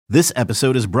This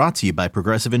episode is brought to you by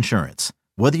Progressive Insurance.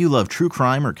 Whether you love true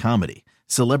crime or comedy,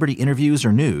 celebrity interviews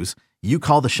or news, you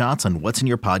call the shots on what's in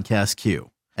your podcast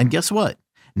queue. And guess what?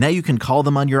 Now you can call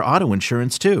them on your auto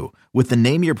insurance too with the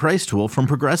Name Your Price tool from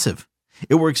Progressive.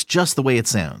 It works just the way it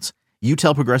sounds. You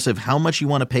tell Progressive how much you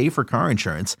want to pay for car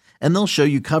insurance, and they'll show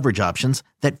you coverage options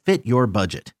that fit your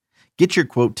budget. Get your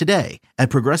quote today at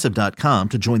Progressive.com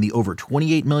to join the over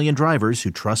 28 million drivers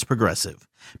who trust Progressive.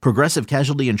 Progressive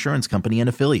Casualty Insurance Company and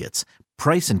Affiliates.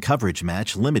 Price and coverage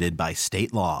match limited by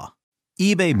state law.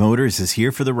 eBay Motors is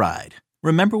here for the ride.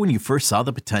 Remember when you first saw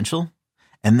the potential?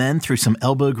 And then through some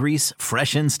elbow grease,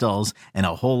 fresh installs, and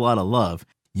a whole lot of love,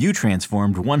 you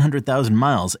transformed 100,000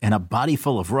 miles and a body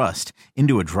full of rust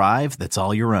into a drive that's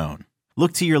all your own.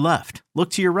 Look to your left.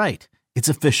 Look to your right. It's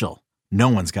official. No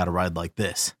one's got a ride like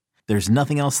this. There's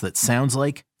nothing else that sounds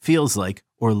like, feels like,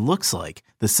 or looks like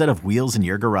the set of wheels in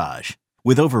your garage.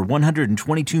 With over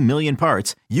 122 million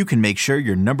parts, you can make sure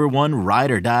your number one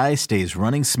ride or die stays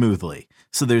running smoothly.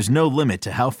 So there's no limit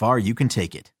to how far you can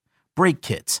take it. Brake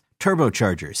kits,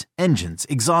 turbochargers, engines,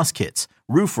 exhaust kits,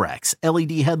 roof racks,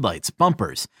 LED headlights,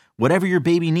 bumpers, whatever your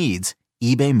baby needs,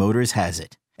 eBay Motors has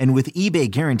it. And with eBay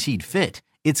Guaranteed Fit,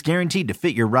 it's guaranteed to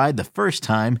fit your ride the first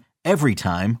time, every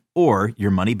time, or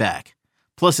your money back.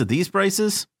 Plus, at these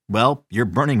prices, well, you're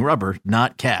burning rubber,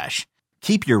 not cash.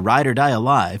 Keep your ride or die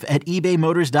alive at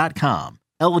ebaymotors.com.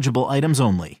 Eligible items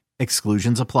only.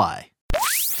 Exclusions apply.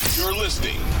 You're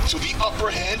listening to the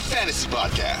Upper Hand Fantasy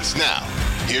Podcast. Now,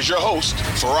 here's your host,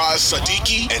 Faraz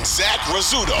Siddiqui and Zach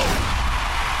Rizzuto.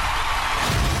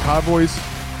 Cowboys,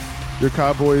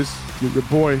 your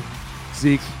boy,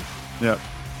 Zeke. Yep.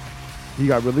 He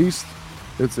got released.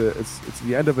 It's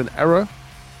the end of an era.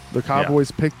 The Cowboys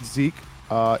picked Zeke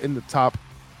in the top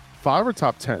 5 or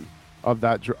top 10 of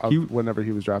that whenever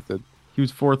he was drafted. He was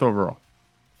fourth overall.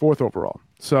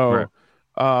 So,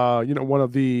 right. One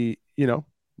of the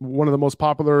most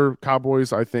popular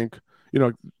Cowboys, I think.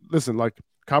 Listen, like,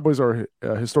 Cowboys are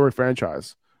a historic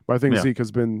franchise, but I think Zeke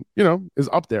has been, is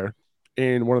up there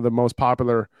in one of the most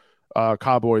popular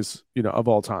Cowboys, of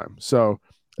all time. So,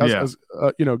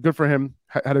 good for him.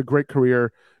 Had a great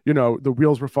career. The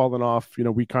wheels were falling off.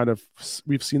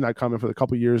 We've seen that coming for a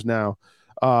couple of years now.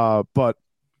 But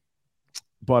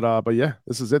yeah,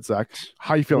 this is it, Zach.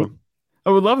 How you feeling? I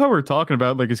would love how we're talking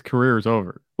about like his career is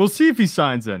over. We'll see if he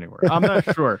signs anywhere. I'm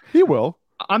not sure. He will.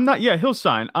 He'll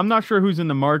sign. I'm not sure who's in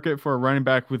the market for a running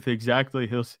back with exactly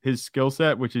his skill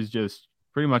set, which is just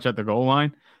pretty much at the goal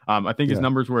line. I think his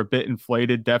numbers were a bit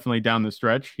inflated, definitely down the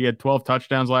stretch. He had 12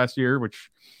 touchdowns last year,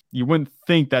 which you wouldn't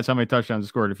think that's how many touchdowns he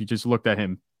scored if you just looked at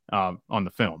him on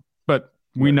the film. But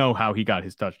we know how he got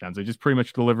his touchdowns. They just pretty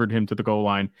much delivered him to the goal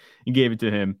line and gave it to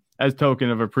him as token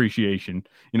of appreciation,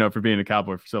 for being a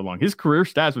Cowboy for so long. His career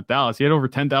stats with Dallas, he had over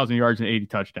 10,000 yards and 80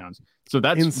 touchdowns. So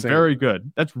that's insane. Very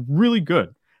good. That's really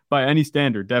good by any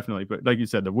standard, definitely. But like you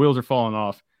said, the wheels are falling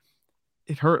off.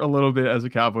 It hurt a little bit as a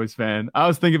Cowboys fan. I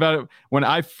was thinking about it when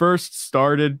I first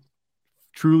started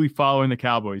truly following the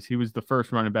Cowboys. He was the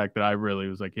first running back that I really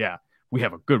was like, yeah, we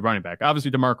have a good running back.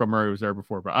 Obviously, DeMarco Murray was there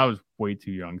before, but I was way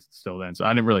too young still then, so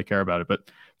I didn't really care about it.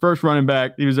 But first running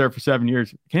back, he was there for 7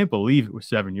 years. Can't believe it was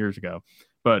 7 years ago.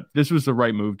 But this was the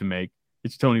right move to make.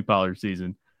 It's Tony Pollard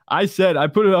season. I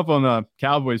put it up on the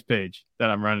Cowboys page that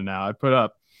I'm running now. I put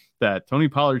up that Tony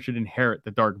Pollard should inherit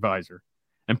the dark visor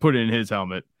and put it in his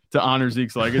helmet to honor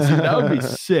Zeke's legacy. That would be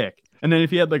sick. And then if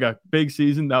he had like a big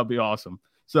season, that would be awesome.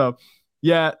 So,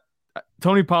 yeah,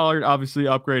 Tony Pollard, obviously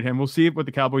upgrade him. We'll see what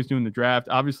the Cowboys do in the draft.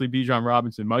 Obviously, Bijan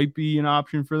Robinson might be an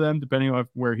option for them, depending on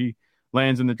where he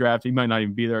lands in the draft. He might not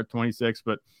even be there at 26,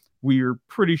 but we're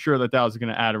pretty sure that Dallas is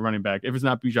going to add a running back. If it's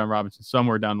not Bijan Robinson,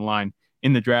 somewhere down the line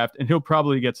in the draft, and he'll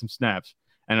probably get some snaps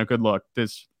and a good look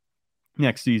this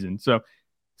next season. So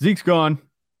Zeke's gone.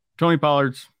 Tony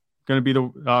Pollard's going to be the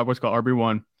what's called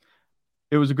RB1.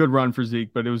 It was a good run for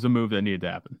Zeke, but it was a move that needed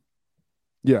to happen.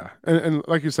 Yeah, and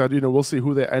like you said, we'll see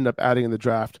who they end up adding in the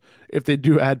draft. If they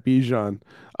do add Bijan,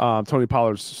 Tony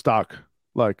Pollard's stock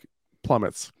like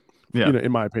plummets. Yeah.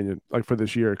 In my opinion, like for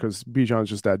this year, because Bijan's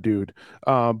just that dude.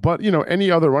 But any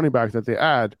other running back that they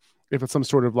add, if it's some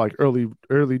sort of like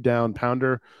early down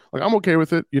pounder, like I'm okay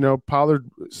with it. Pollard,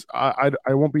 I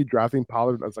won't be drafting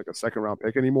Pollard as like a second round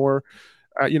pick anymore.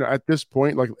 At this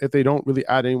point, like if they don't really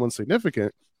add anyone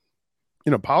significant,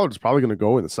 Pollard's probably going to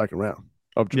go in the second round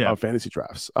of fantasy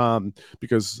drafts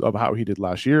because of how he did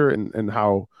last year and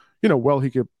how well he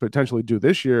could potentially do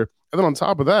this year. And then on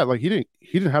top of that, like he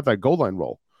didn't have that goal line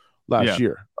role last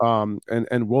year.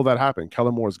 And will that happen?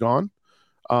 Kellen Moore is gone.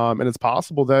 And it's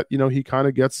possible that, he kind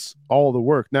of gets all the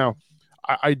work. Now,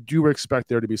 I do expect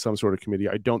there to be some sort of committee.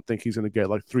 I don't think he's going to get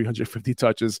like 350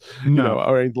 touches, No.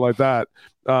 or anything like that.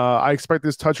 I expect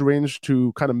this touch range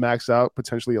to kind of max out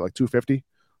potentially at like 250,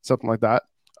 something like that.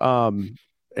 And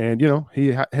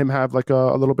him have like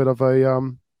a little bit of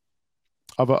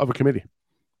a committee.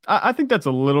 I think that's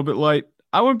a little bit light.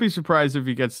 I wouldn't be surprised if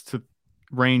he gets to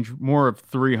range more of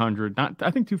 300. I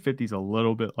think 250 is a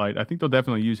little bit light. I think they'll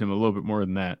definitely use him a little bit more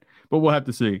than that, but we'll have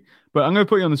to see. But I'm going to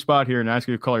put you on the spot here and ask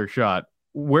you to call your shot.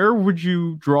 Where would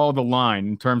you draw the line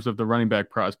in terms of the running back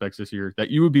prospects this year that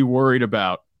you would be worried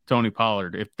about Tony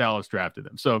Pollard if Dallas drafted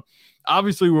him? So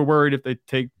obviously we're worried if they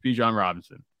take Bijan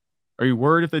Robinson. Are you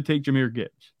worried if they take Jahmyr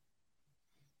Gibbs?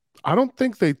 I don't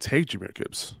think they take Jahmyr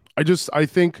Gibbs. I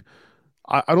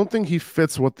don't think he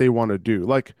fits what they want to do.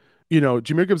 Like,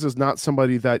 Jahmyr Gibbs is not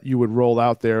somebody that you would roll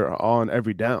out there on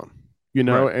every down,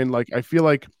 Right. And like, I feel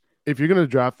like if you're going to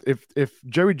draft, if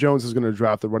Jerry Jones is going to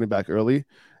draft the running back early,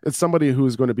 it's somebody who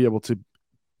is going to be able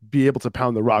to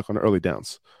pound the rock on early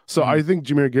downs. So I think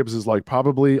Jahmyr Gibbs is like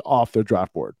probably off their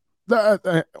draft board.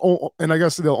 And I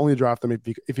guess they'll only draft him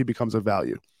if he becomes a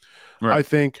value. Right. I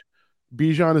think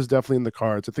Bijan is definitely in the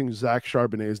cards. I think Zach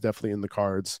Charbonnet is definitely in the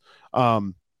cards.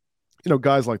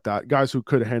 Guys like that, guys who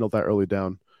could handle that early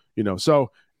down. So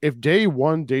if day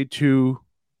 1, day 2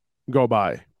 go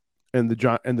by, and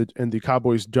the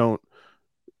Cowboys don't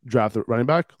draft the running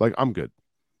back, like I'm good.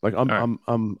 Like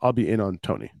I'll be in on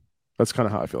Tony. That's kind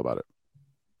of how I feel about it.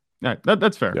 Yeah,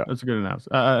 that's fair. Yeah. That's a good analysis.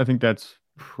 I think that's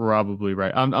probably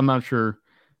right. I'm not sure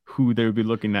who they would be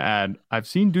looking to add. I've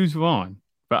seen Deuce Vaughn,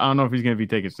 but I don't know if he's going to be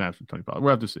taking snaps from Tony Pollard. We'll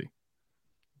have to see.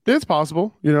 It's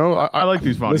possible. I like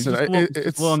Deuce Vaughn. Listen,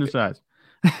 it's a little undersized.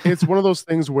 It's one of those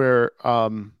things where,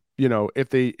 if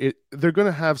they're going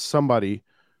to have somebody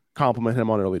compliment him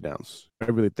on early downs, I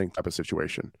really think type of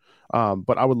situation.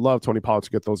 But I would love Tony Pollard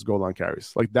to get those goal line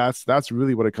carries. Like that's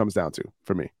really what it comes down to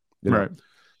for me. Right.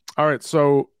 All right.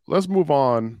 So let's move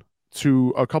on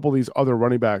to a couple of these other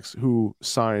running backs who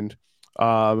signed.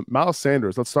 Miles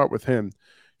Sanders. Let's start with him.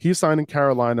 He signed in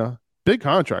Carolina, big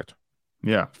contract.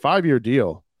 Yeah. 5-year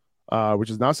deal,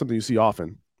 which is not something you see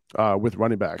often with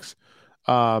running backs.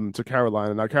 To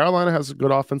Carolina. Now, Carolina has a good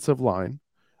offensive line.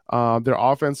 Their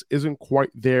offense isn't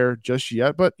quite there just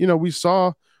yet, but we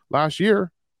saw last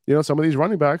year, some of these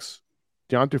running backs,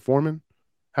 Deontay Foreman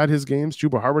had his games,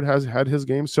 Chuba Hubbard has had his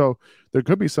games, so there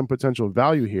could be some potential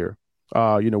value here,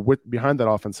 with behind that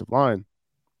offensive line.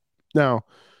 Now,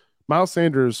 Miles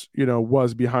Sanders,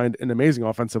 was behind an amazing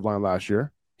offensive line last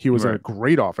year. He was in a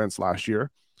great offense last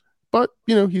year, but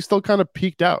he still kind of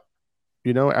peaked out,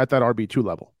 at that RB2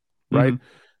 level. Right.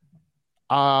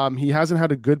 He hasn't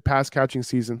had a good pass catching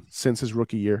season since his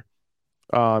rookie year.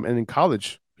 And in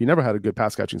college, he never had a good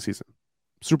pass catching season.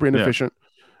 Super inefficient. Yeah.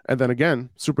 And then again,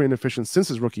 super inefficient since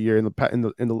his rookie year in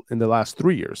the last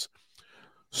 3 years.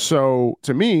 So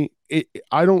to me,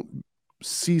 I don't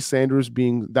see Sanders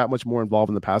being that much more involved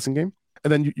in the passing game.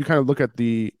 And then you kind of look at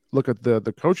the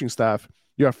coaching staff.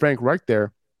 You have Frank Reich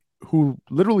there, who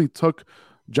literally took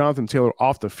Jonathan Taylor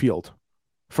off the field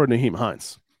for Nyheim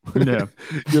Hines. Yeah.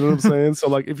 You know what I'm saying? So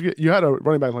like if you had a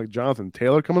running back like Jonathan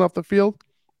Taylor coming off the field,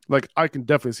 like I can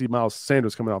definitely see Miles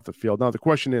Sanders coming off the field. Now the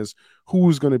question is,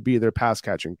 who's going to be their pass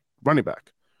catching running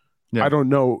back? Yeah. I don't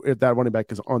know if that running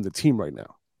back is on the team right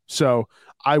now. So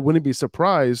I wouldn't be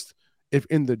surprised if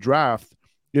in the draft,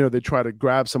 they try to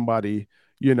grab somebody,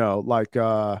 like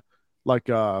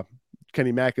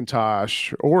Kenny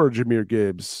McIntosh or Jahmyr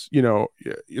Gibbs,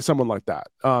 someone like that.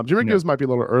 Jahmyr Gibbs might be a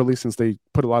little early since they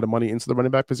put a lot of money into the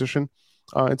running back position,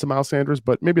 into Miles Sanders,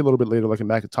 but maybe a little bit later, like a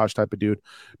McIntosh type of dude,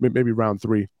 maybe round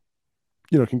 3,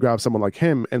 can grab someone like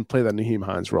him and play that Nyheim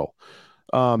Hines role.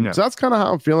 So that's kind of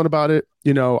how I'm feeling about it.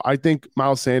 I think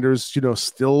Miles Sanders,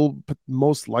 still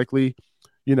most likely,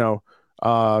 going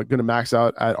to max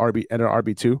out at an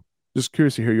RB2. Just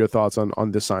curious to hear your thoughts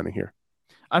on this signing here.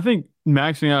 I think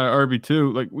maxing out at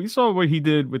RB2, like we saw what he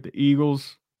did with the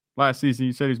Eagles last season.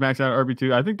 You said he's maxed out at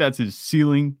RB2. I think that's his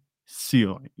ceiling.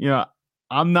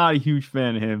 I'm not a huge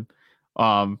fan of him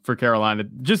for Carolina.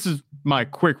 Just as my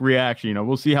quick reaction,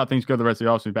 we'll see how things go the rest of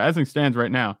the offseason. But as it stands right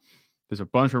now, there's a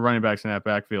bunch of running backs in that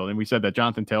backfield. And we said that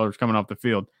Jonathan Taylor's coming off the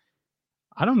field.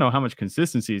 I don't know how much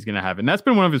consistency he's going to have. And that's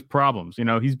been one of his problems.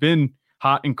 He's been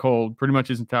hot and cold pretty much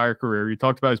his entire career. You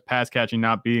talked about his pass catching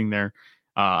not being there.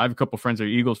 I have a couple of friends that are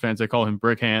Eagles fans. They call him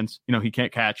brick hands. He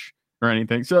can't catch or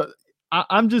anything. So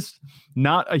I'm just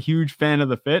not a huge fan of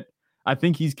the fit. I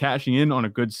think he's cashing in on a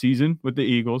good season with the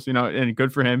Eagles, and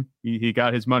good for him. He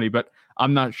got his money, but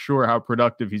I'm not sure how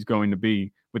productive he's going to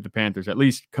be with the Panthers, at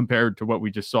least compared to what we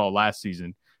just saw last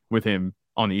season with him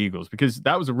on the Eagles, because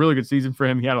that was a really good season for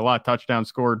him. He had a lot of touchdowns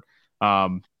scored.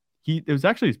 it was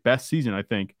actually his best season, I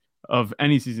think, of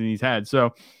any season he's had.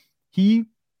 So he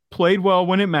played well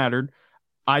when it mattered.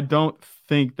 I don't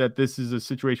think that this is a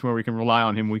situation where we can rely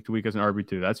on him week to week as an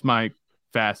RB2. That's my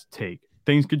fast take.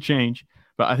 Things could change,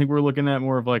 but I think we're looking at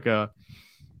more of like a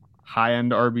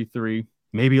high-end RB3,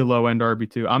 maybe a low-end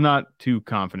RB2. I'm not too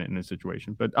confident in this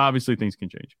situation, but obviously things can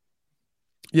change.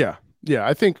 Yeah.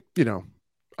 I think,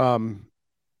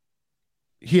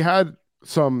 he had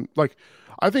some, like,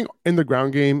 I think in the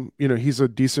ground game, he's a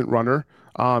decent runner.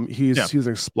 He's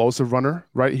an explosive runner,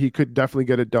 right? He could definitely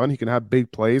get it done. He can have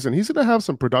big plays, and he's going to have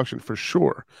some production for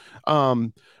sure.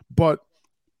 But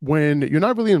when you're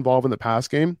not really involved in the pass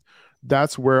game,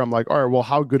 that's where I'm like, all right, well,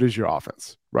 how good is your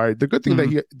offense, right? The good thing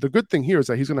the good thing here is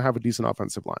that he's going to have a decent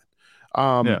offensive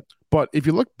line. But if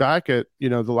you look back at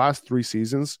the last 3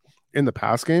 seasons in the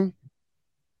pass game,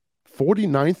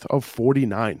 49th of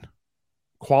 49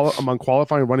 among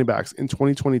qualifying running backs in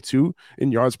 2022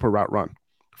 in yards per route run.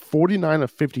 49 of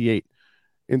 58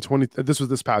 in 20. This was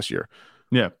this past year.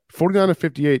 Yeah. 49 of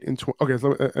 58 in 20. Okay,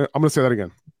 so I'm going to say that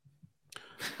again.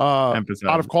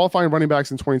 Out of qualifying running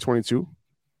backs in 2022,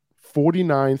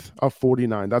 49th of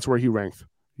 49. That's where he ranked.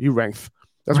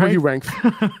 That's where he ranked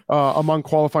among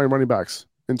qualifying running backs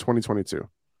in 2022.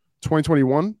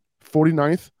 2021,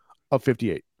 49th of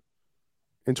 58.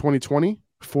 In 2020,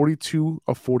 42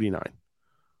 of 49.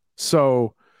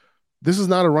 So this is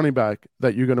not a running back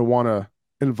that you're going to want to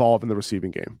involve in the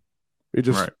receiving game. You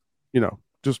just,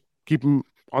 just keep him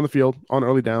on the field on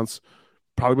early downs.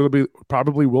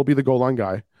 Probably will be the goal line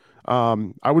guy. I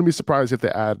wouldn't be surprised if they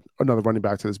add another running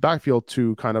back to this backfield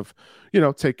to kind of,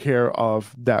 take care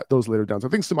of those later downs. I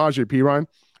think Samaje Perine,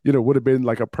 would have been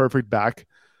like a perfect back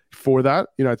for that.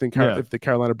 I think if the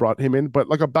Carolina brought him in, but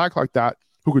like a back like that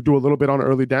who could do a little bit on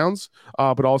early downs,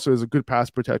 but also is a good pass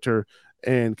protector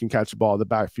and can catch the ball in the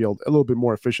backfield a little bit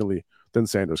more efficiently than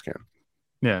Sanders can.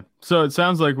 Yeah. So it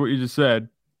sounds like what you just said.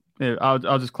 I'll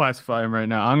just classify him right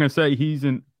now. I'm going to say he's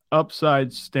an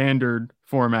upside standard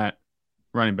format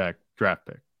running back draft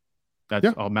pick. That's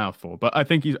a mouthful, but I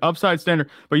think he's upside standard.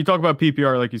 But you talk about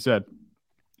PPR, like you said,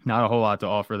 not a whole lot to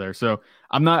offer there. So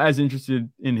I'm not as interested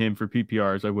in him for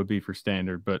PPR as I would be for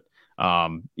standard. But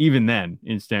even then,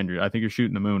 in standard, I think you're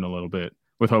shooting the moon a little bit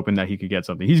with hoping that he could get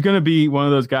something. He's going to be one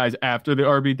of those guys after the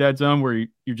RB dead zone where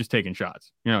you're just taking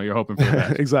shots. You're hoping for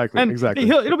that. Exactly.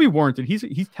 It'll be warranted.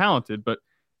 He's talented, but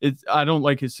I don't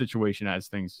like his situation as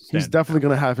things stand. He's definitely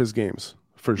going to have his games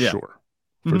for sure.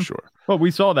 For sure. Well, we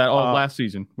saw that all last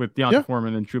season with Deontay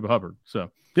Foreman and Chuba Hubbard.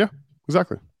 So yeah,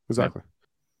 exactly. Yeah.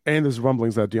 And there's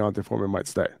rumblings that Deontay Foreman might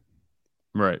stay.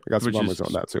 Right. I got some rumblings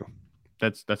on that too.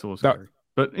 That's a little scary.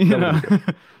 But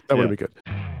that would be good.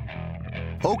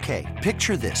 Okay,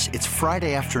 picture this. It's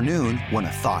Friday afternoon when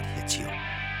a thought hits you.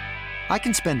 I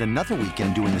can spend another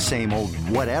weekend doing the same old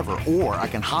whatever, or I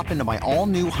can hop into my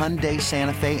all-new Hyundai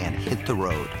Santa Fe and hit the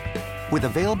road. With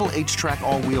available H-Track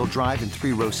all-wheel drive and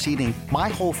 3-row seating, my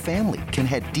whole family can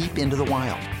head deep into the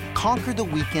wild. Conquer the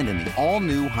weekend in the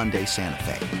all-new Hyundai Santa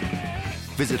Fe.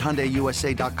 Visit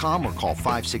HyundaiUSA.com or call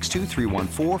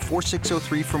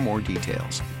 562-314-4603 for more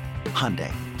details.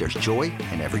 Hyundai, there's joy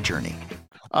in every journey.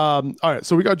 All right,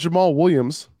 so we got Jamal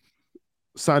Williams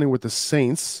signing with the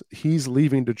Saints. He's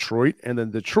leaving Detroit, and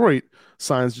then Detroit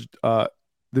signs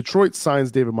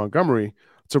David Montgomery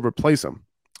to replace him.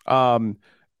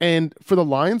 And for the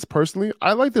Lions, personally,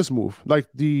 I like this move. Like,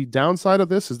 the downside of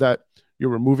this is that you're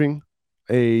removing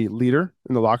a leader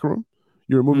in the locker room.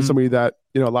 You're removing somebody that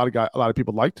a lot of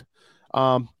people liked.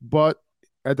 But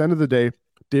at the end of the day,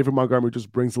 David Montgomery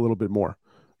just brings a little bit more.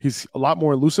 He's a lot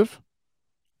more elusive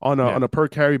on a per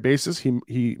carry basis.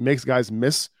 He makes guys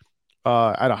miss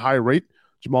at a high rate.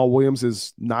 Jamal Williams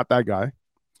is not that guy.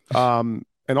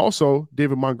 And also,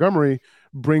 David Montgomery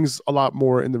brings a lot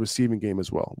more in the receiving game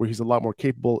as well, where he's a lot more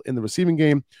capable in the receiving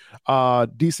game,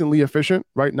 decently efficient,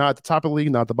 right? Not at the top of the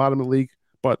league, not at the bottom of the league,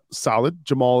 but solid.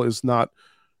 Jamal is not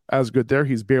as good there.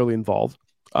 He's barely involved.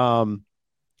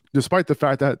 Despite the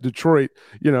fact that Detroit,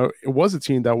 it was a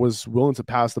team that was willing to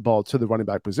pass the ball to the running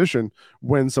back position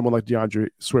when someone like DeAndre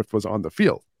Swift was on the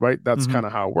field, right? That's kind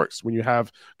of how it works. When you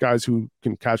have guys who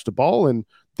can catch the ball and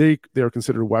they're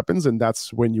considered weapons, and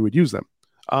that's when you would use them.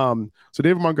 So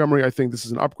David Montgomery, I think this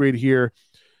is an upgrade here.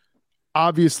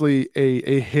 Obviously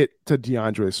a hit to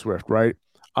DeAndre Swift, right?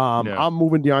 I'm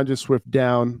moving DeAndre Swift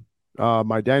down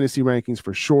my dynasty rankings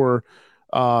for sure.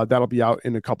 That'll be out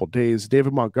in a couple days.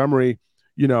 David Montgomery,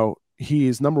 he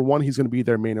is number one. He's going to be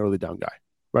their main early down guy,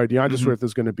 right? DeAndre Swift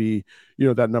is going to be,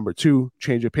 that number two,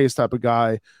 change of pace type of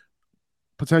guy,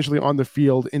 potentially on the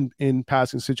field in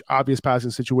obvious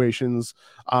passing situations.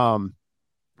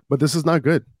 But this is not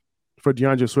good for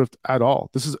DeAndre Swift at all.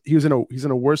 He's in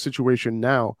a worse situation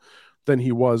now than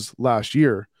he was last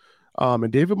year.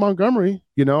 And David Montgomery,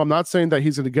 I'm not saying that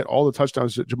he's going to get all the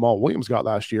touchdowns that Jamal Williams got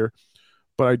last year,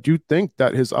 but I do think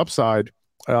that his upside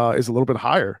is a little bit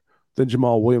higher than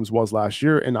Jamal Williams was last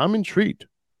year. And I'm intrigued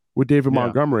with David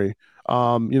Montgomery.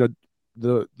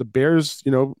 The Bears,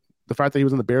 the fact that he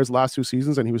was in the Bears last 2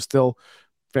 seasons and he was still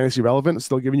fantasy relevant,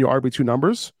 still giving you RB2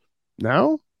 numbers.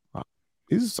 Now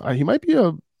he might be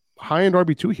a high-end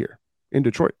RB2 here in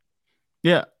Detroit.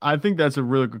 Yeah, I think that's a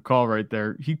really good call right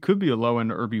there. He could be a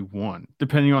low-end RB1,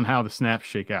 depending on how the snaps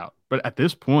shake out. But at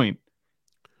this point,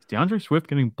 is DeAndre Swift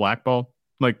getting blackballed?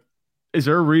 Like, is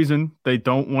there a reason they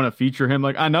don't want to feature him?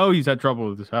 Like, I know he's had trouble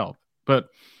with his health, but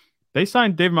they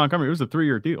signed David Montgomery. It was a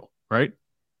 3-year deal, right?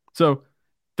 So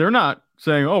they're not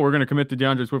saying, oh, we're going to commit to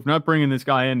DeAndre Swift, not bringing this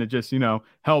guy in to just,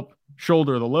 help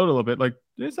shoulder the load a little bit. Like,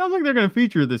 it sounds like they're going to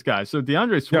feature this guy. So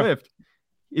DeAndre Swift,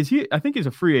 I think he's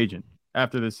a free agent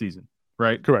after this season,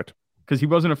 right? Correct. Because he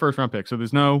wasn't a first-round pick. So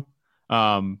there's no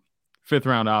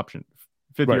fifth-year option.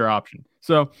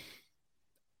 So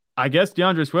I guess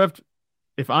DeAndre Swift,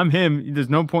 if I'm him, there's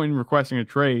no point in requesting a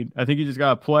trade. I think you just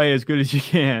got to play as good as you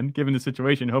can, given the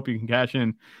situation. Hope you can cash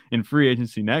in free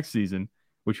agency next season,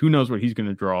 which who knows what he's going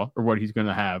to draw or what he's going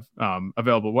to have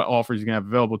available, what offers he's going to have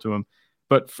available to him.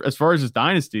 But as far as his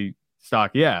dynasty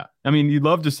stock, yeah. I mean, you'd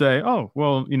love to say, oh,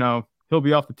 well, he'll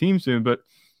be off the team soon, but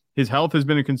his health has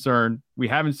been a concern. We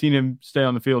haven't seen him stay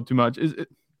on the field too much.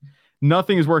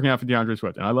 Nothing is working out for DeAndre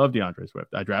Swift, and I love DeAndre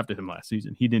Swift. I drafted him last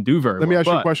season. He didn't do very well. Let me ask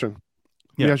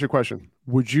you a question.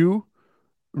 Would you,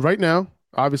 right now,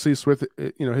 obviously Swift,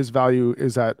 his value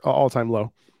is at all-time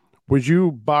low. Would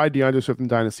you buy DeAndre Swift in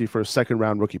Dynasty for a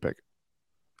second-round rookie pick?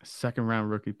 A second-round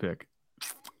rookie pick.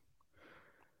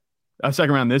 A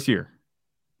second round this year.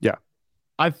 Yeah.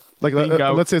 Let's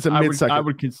say it's a mid-second.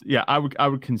 I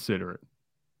would consider it.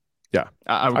 Yeah.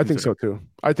 I think so too.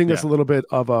 I think it's a little bit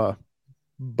of a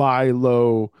buy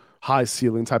low, high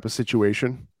ceiling type of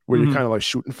situation where you're kind of like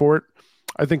shooting for it.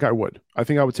 I think I would. I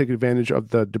think I would take advantage of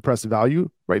the depressed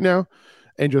value right now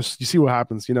and just you see what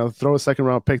happens. Throw a second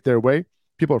round pick their way.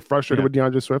 People are frustrated with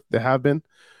DeAndre Swift. They have been.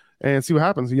 And see what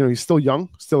happens. He's still young,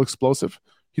 still explosive.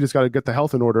 He just got to get the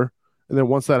health in order. And then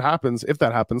once that happens, if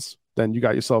that happens, then you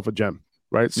got yourself a gem,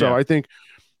 right? So I think,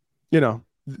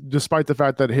 despite the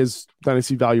fact that his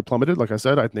dynasty value plummeted, like I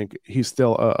said, I think he's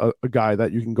still a guy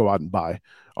that you can go out and buy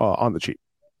on the cheap.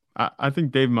 I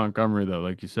think Dave Montgomery, though,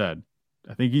 like you said,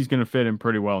 I think he's going to fit in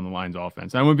pretty well in the Lions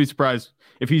offense. I wouldn't be surprised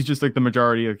if he's just like the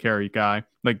majority of the carry guy.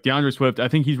 Like DeAndre Swift, I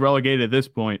think he's relegated at this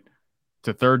point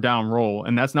to third down role,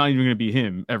 and that's not even going to be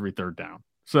him every third down.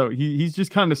 So he's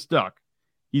just kind of stuck.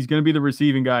 He's going to be the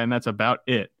receiving guy, and that's about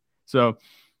it. So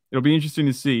it'll be interesting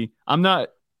to see. I'm not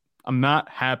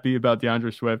happy about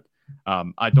DeAndre Swift.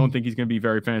 I don't think he's going to be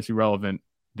very fantasy relevant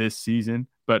this season,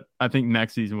 but I think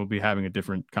next season we'll be having a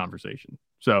different conversation.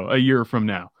 So a year from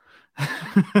now.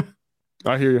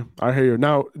 I hear you.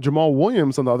 Now, Jamal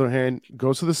Williams, on the other hand,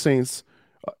 goes to the Saints.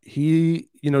 He,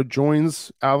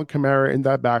 joins Alvin Kamara in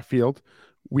that backfield.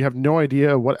 We have no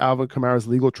idea what Alvin Kamara's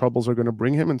legal troubles are going to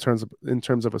bring him in terms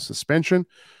of a suspension.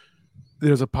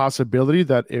 There's a possibility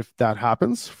that if that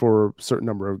happens for a certain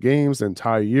number of games, the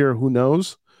entire year, who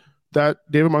knows, that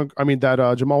Jamal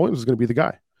Williams is going to be the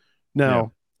guy.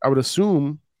 Now, I would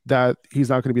assume that he's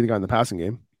not going to be the guy in the passing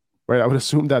game, right? I would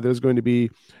assume that there's going to be,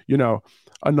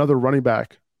 another running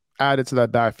back added to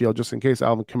that backfield just in case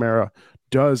Alvin Kamara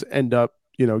does end up,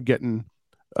 getting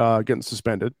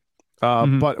suspended.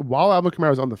 But while Alvin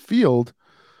Kamara is on the field,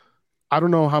 I don't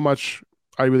know how much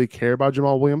I really care about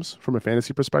Jamal Williams from a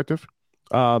fantasy perspective.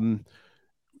 Even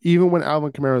when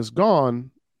Alvin Kamara is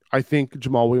gone, I think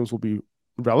Jamal Williams will be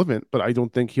relevant, but I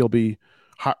don't think he'll be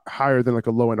higher than like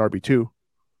a low-end RB2.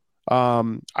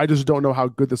 I just don't know how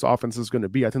good this offense is going to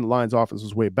be. I think the Lions offense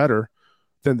is way better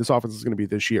than this offense is going to be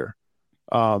this year.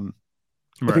 I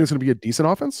think it's going to be a decent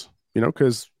offense,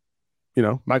 because,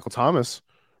 Michael Thomas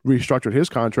restructured his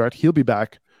contract. He'll be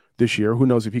back this year. Who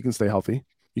knows if he can stay healthy?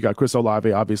 You got Chris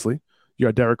Olave, obviously. You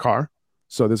got Derek Carr.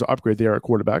 So there's an upgrade there at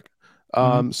quarterback.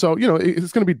 So,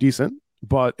 it's going to be decent,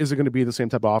 but is it going to be the same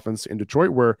type of offense in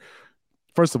Detroit where,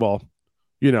 first of all,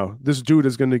 this dude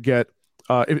is going to get,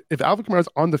 if Alvin Kamara is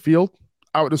on the field,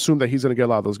 I would assume that he's going to get a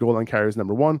lot of those goal line carries,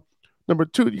 number one. Number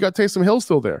two, you got Taysom Hill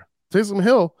still there. Taysom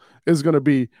Hill is going to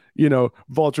be,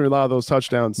 vulturing a lot of those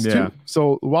touchdowns too.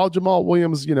 So while Jamal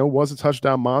Williams, was a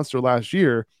touchdown monster last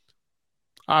year,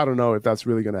 I don't know if that's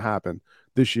really going to happen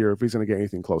this year, if he's going to get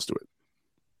anything close to it.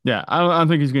 Yeah, I don't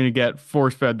think he's going to get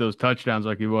force-fed those touchdowns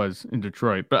like he was in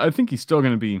Detroit, but I think he's still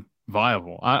going to be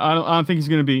viable. I don't think he's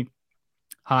going to be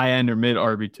high-end or mid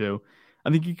RB2. I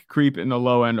think he could creep in the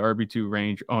low end RB2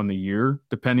 range on the year,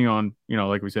 depending on,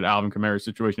 like we said, Alvin Kamara's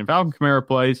situation. If Alvin Kamara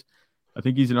plays, I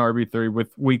think he's an RB3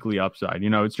 with weekly upside.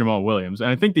 It's Jamal Williams. And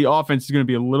I think the offense is going to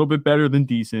be a little bit better than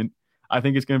decent. I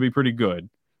think it's going to be pretty good.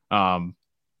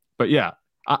 But yeah,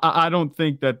 I don't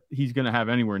think that he's going to have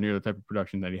anywhere near the type of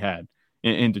production that he had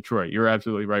in Detroit. You're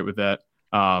absolutely right with that.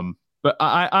 But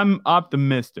I'm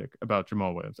optimistic about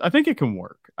Jamal Williams. I think it can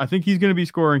work. I think he's going to be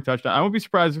scoring touchdowns. I won't be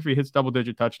surprised if he hits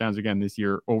double-digit touchdowns again this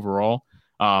year overall.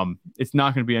 It's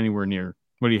not going to be anywhere near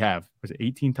what do you have? Was it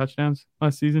 18 touchdowns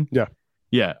last season? Yeah.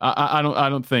 Yeah. I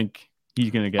don't think he's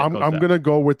going to get. I'm going to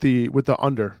go with the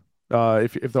under.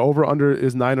 If the over/under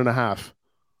is 9.5,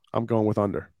 I'm going with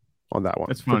under on that one.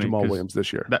 That's funny, for Jamal Williams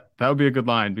this year. That would be a good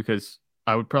line because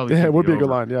I would probably. Yeah, it would be a good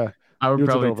line. Yeah. I would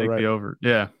probably take the over.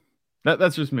 Yeah.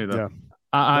 That's just me though. Yeah.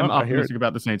 I'm optimistic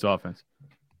about the Saints offense.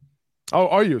 Oh,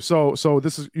 are you? So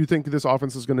you think this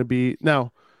offense is going to be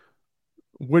now?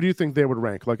 Where do you think they would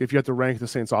rank? Like if you had to rank the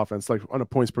Saints offense, like on a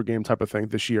points per game type of thing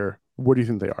this year, where do you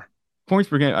think they are? Points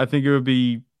per game, I think it would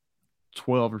be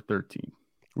 12 or 13.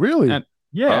 Really? And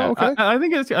yeah. Oh, okay. I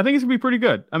think it's gonna be pretty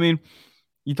good. I mean,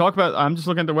 you talk about. I'm just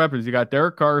looking at the weapons. You got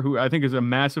Derek Carr, who I think is a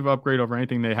massive upgrade over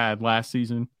anything they had last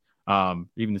season,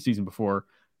 even the season before.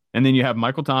 And then you have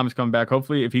Michael Thomas coming back.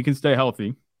 Hopefully, if he can stay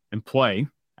healthy and play,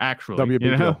 actually, that'll be a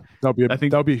big deal.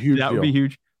 That'll be a huge deal. That would be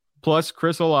huge. Plus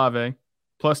Chris Olave,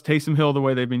 plus Taysom Hill, the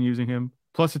way they've been using him,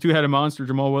 plus the two-headed monster,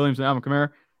 Jamal Williams and Alvin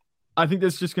Kamara. I think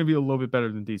that's just going to be a little bit better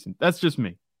than decent. That's just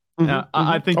me.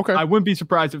 I think I wouldn't be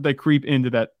surprised if they creep into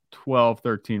that 12,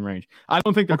 13 range. I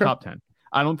don't think they're top 10.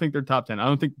 I don't think they're top 10. I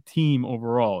don't think the team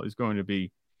overall is going to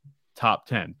be top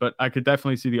 10. But I could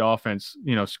definitely see the offense,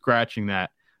 scratching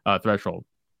that threshold.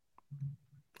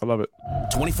 I love it.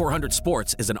 2400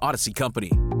 Sports is an Odyssey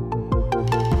company.